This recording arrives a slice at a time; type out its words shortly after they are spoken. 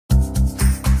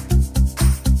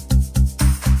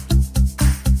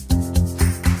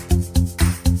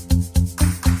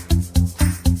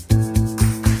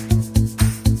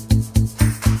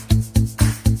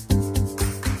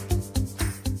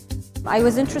I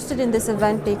was interested in this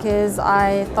event because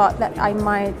I thought that I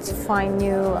might find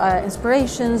new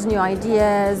inspirations, new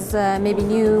ideas, maybe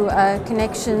new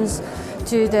connections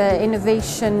to the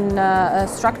innovation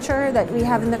structure that we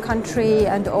have in the country,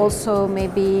 and also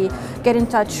maybe get in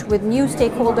touch with new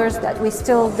stakeholders that we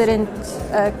still didn't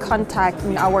contact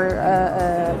in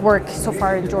our work so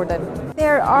far in Jordan.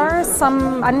 There are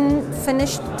some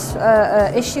unfinished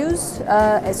issues,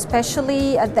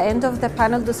 especially at the end of the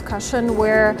panel discussion,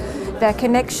 where the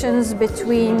connections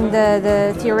between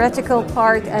the theoretical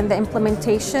part and the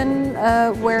implementation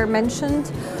were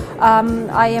mentioned.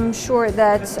 I am sure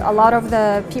that a lot of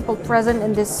the people present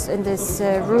in this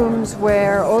rooms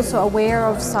were also aware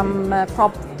of some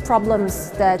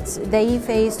problems that they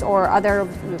faced or other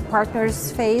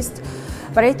partners faced.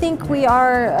 But I think we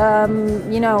are,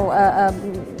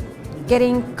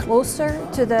 getting closer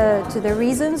to the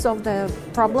reasons of the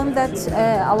problem that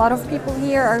a lot of people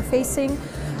here are facing.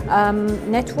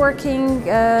 Networking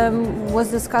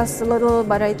was discussed a little,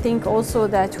 but I think also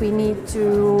that we need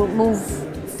to move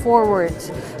forward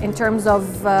in terms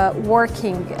of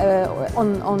working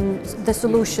on the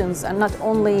solutions and not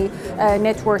only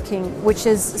networking, which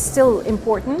is still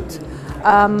important.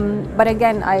 But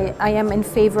again, I am in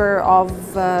favor of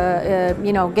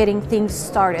getting things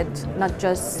started, not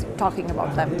just talking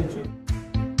about them.